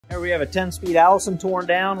Here we have a 10-speed Allison torn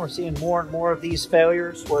down. We're seeing more and more of these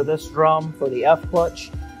failures where this drum for the F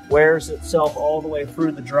clutch wears itself all the way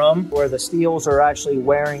through the drum, where the steels are actually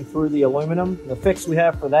wearing through the aluminum. The fix we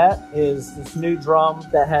have for that is this new drum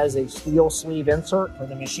that has a steel sleeve insert where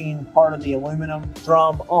the machine part of the aluminum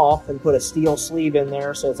drum off and put a steel sleeve in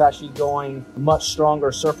there, so it's actually going a much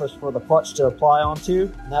stronger surface for the clutch to apply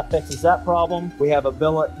onto, and that fixes that problem. We have a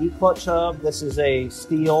Billet D-clutch hub. This is a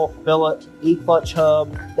steel Billet D-clutch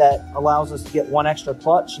hub that allows us to get one extra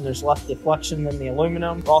clutch, and there's less deflection than the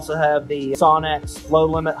aluminum. We also have the Sonnax low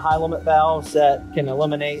limit high limit valves that can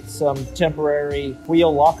eliminate some temporary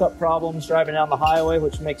wheel lockup problems driving down the highway,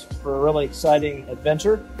 which makes for a really exciting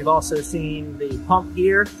adventure. We've also seen the pump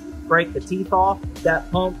gear break the teeth off.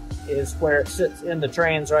 That pump is where it sits in the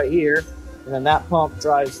trans right here, and then that pump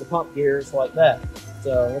drives the pump gears like that.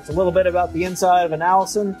 So it's a little bit about the inside of an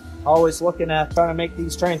Allison. Always looking at trying to make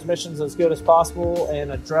these transmissions as good as possible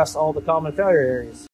and address all the common failure areas.